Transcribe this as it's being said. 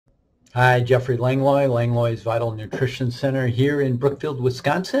Hi, Jeffrey Langlois, Langlois Vital Nutrition Center here in Brookfield,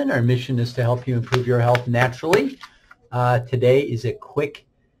 Wisconsin. Our mission is to help you improve your health naturally. Today is a quick,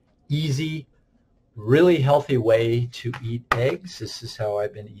 easy, really healthy way to eat eggs. This is how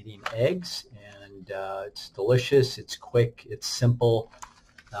I've been eating eggs, and it's delicious, it's quick, it's simple,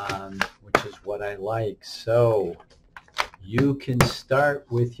 which is what I like. So you can start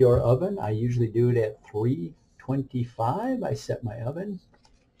with your oven. I usually do it at 325. I set my oven.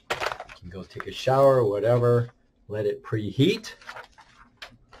 You can go take a shower or whatever, let it preheat.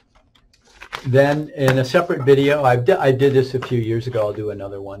 Then in a separate video, I did this a few years ago, I'll do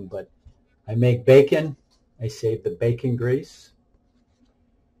another one, but I make bacon. I save the bacon grease.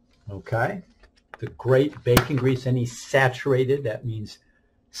 Okay. The great bacon grease, any saturated, that means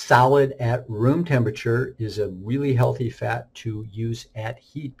solid at room temperature, is a really healthy fat to use at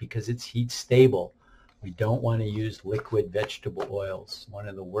heat because it's heat stable. We don't want to use liquid vegetable oils, one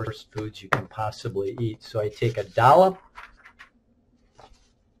of the worst foods you can possibly eat. So I take a dollop,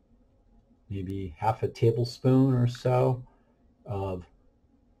 maybe half a tablespoon or so of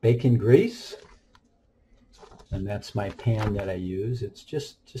bacon grease, and that's my pan that I use. It's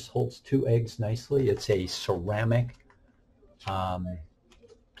just holds 2 eggs nicely. It's a ceramic stovetop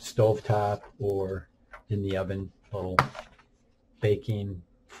or in the oven little baking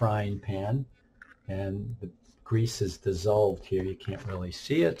frying pan. And the grease is dissolved here. You can't really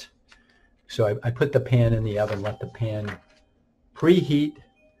see it. So I put the pan in the oven, let the pan preheat,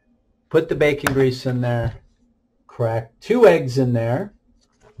 put the bacon grease in there, crack 2 eggs in there,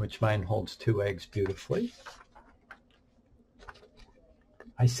 which mine holds 2 eggs beautifully.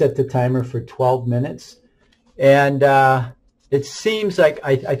 I set the timer for 12 minutes. And it seems like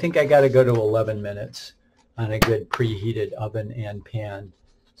I think I got to go to 11 minutes on a good preheated oven and pan.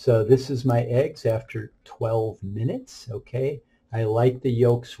 So this is my eggs after 12 minutes, okay? I like the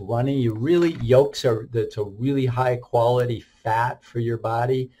yolks runny. That's a really high quality fat for your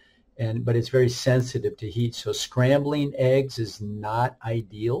body, but it's very sensitive to heat. So scrambling eggs is not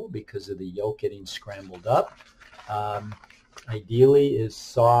ideal because of the yolk getting scrambled up. Ideally is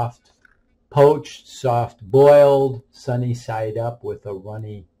soft poached, soft boiled, sunny side up with a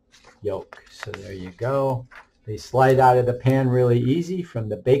runny yolk. So there you go. They slide out of the pan really easy from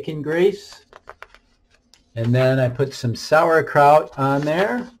the bacon grease. And then I put some sauerkraut on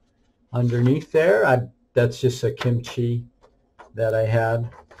there, underneath there. That's just a kimchi that I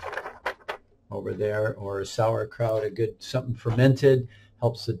had over there, or a sauerkraut, something fermented,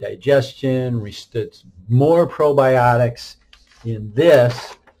 helps the digestion, it's more probiotics in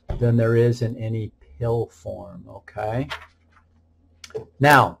this than there is in any pill form, okay?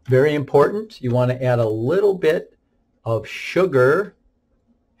 Now, very important, you want to add a little bit of sugar,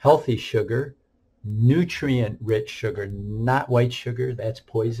 healthy sugar, nutrient-rich sugar, not white sugar, that's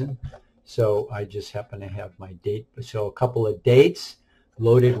poison. So I just happen to have my date. So a couple of dates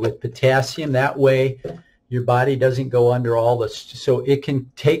loaded with potassium. That way your body doesn't go under all this. So it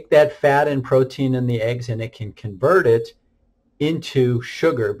can take that fat and protein in the eggs and it can convert it into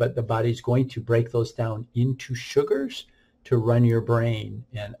sugar, but the body's going to break those down into sugars to run your brain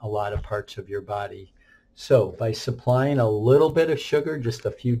and a lot of parts of your body. So by supplying a little bit of sugar, just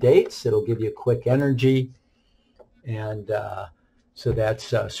a few dates, it'll give you quick energy. And so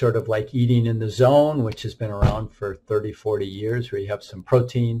that's sort of like eating in the zone, which has been around for 30, 40 years, where you have some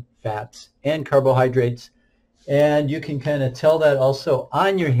protein, fats, and carbohydrates. And you can kind of tell that also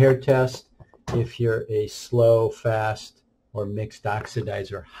on your hair test if you're a slow, fast, or mixed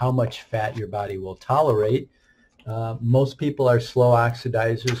oxidizer, how much fat your body will tolerate. Most people are slow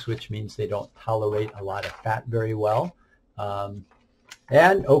oxidizers, which means they don't tolerate a lot of fat very well.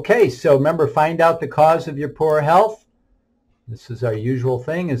 Okay, so remember, find out the cause of your poor health. This is our usual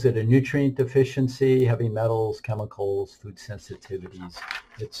thing. Is it a nutrient deficiency, heavy metals, chemicals, food sensitivities,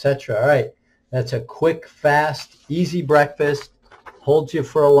 etc.? All right, that's a quick, fast, easy breakfast. Holds you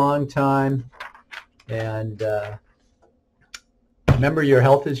for a long time. And remember, your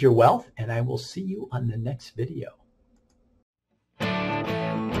health is your wealth, and I will see you on the next video.